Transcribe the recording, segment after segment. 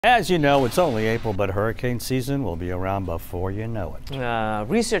As you know, it's only April, but hurricane season will be around before you know it.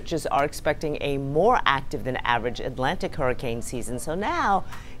 Researchers are expecting a more active than average Atlantic hurricane season, so now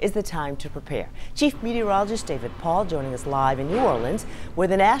is the time to prepare. Chief Meteorologist David Paul joining us live in New Orleans, where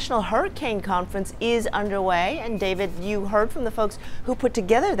the National Hurricane Conference is underway. And David, you heard from the folks who put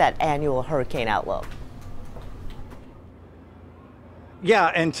together that annual hurricane outlook.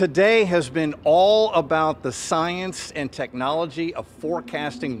 Yeah, and today has been all about the science and technology of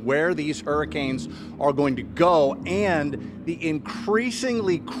forecasting where these hurricanes are going to go and the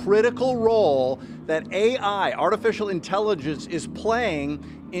increasingly critical role that AI, artificial intelligence, is playing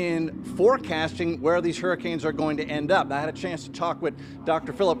in forecasting where these hurricanes are going to end up. I had a chance to talk with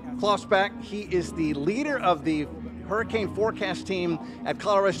Dr. Philip Klossback. He is the leader of the hurricane forecast team at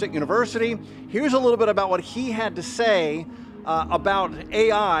Colorado State University. Here's a little bit about what he had to say about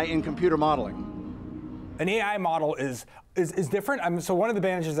AI in computer modeling. An AI model is different. So one of the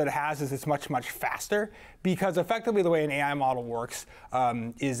advantages that it has is it's much faster, because effectively the way an AI model works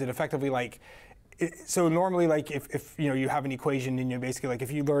is it effectively so normally, like if you have an equation and you basically, like,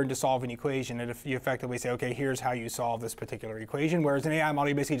 if you learn to solve an equation, and if you effectively say, okay, here's how you solve this particular equation, whereas an AI model,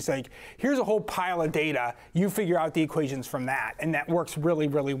 you basically just say, here's a whole pile of data, you figure out the equations from that, and that works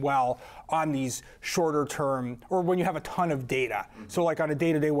really well on these shorter term, or when you have a ton of data. So like on a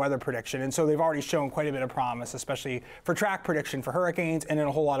day-to-day weather prediction, and so they've already shown quite a bit of promise, especially for track prediction for hurricanes, and in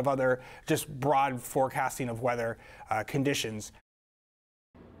a whole lot of other just broad forecasting of weather conditions.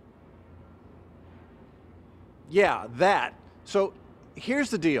 Yeah, that. So here's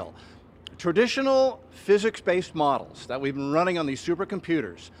the deal. Traditional physics-based models that we've been running on these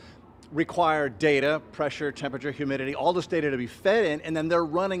supercomputers require data, pressure, temperature, humidity, all this data to be fed in, and then they're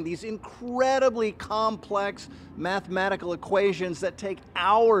running these incredibly complex mathematical equations that take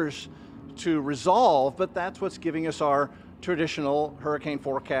hours to resolve, but that's what's giving us our traditional hurricane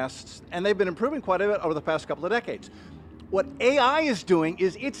forecasts, and they've been improving quite a bit over the past couple of decades. What AI is doing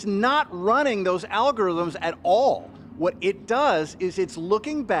is it's not running those algorithms at all. What it does is it's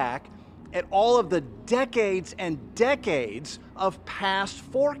looking back at all of the decades and decades of past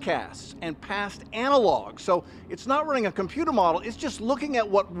forecasts and past analogs. So it's not running a computer model, it's just looking at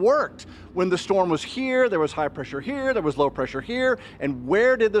what worked. When the storm was here, there was high pressure here, there was low pressure here, and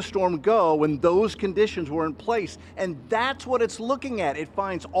where did the storm go when those conditions were in place? And that's what it's looking at. It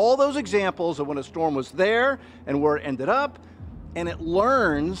finds all those examples of when a storm was there and where it ended up, and it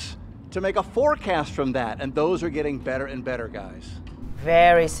learns to make a forecast from that, and those are getting better and better, guys.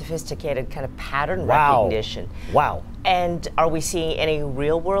 Very sophisticated kind of pattern recognition. Wow. And are we seeing any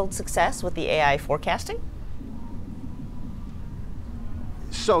real-world success with the AI forecasting?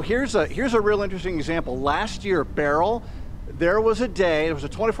 So here's a real interesting example. Last year, Beryl, there was a day, it was a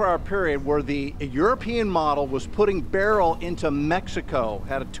 24-hour period where the European model was putting Beryl into Mexico,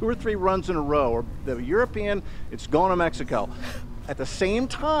 had 2 or 3 runs in a row, or the European, it's going to Mexico. At the same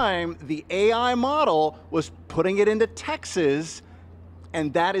time, the AI model was putting it into Texas,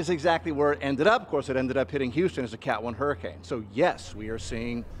 and that is exactly where it ended up. Of course, it ended up hitting Houston as a Cat 1 hurricane. So yes, we are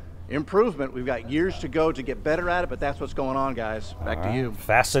seeing improvement. We've got years to go to get better at it, but that's what's going on, guys. Back to you.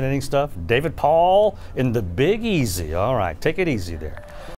 Fascinating stuff. David Paul in the Big Easy. All right, take it easy there.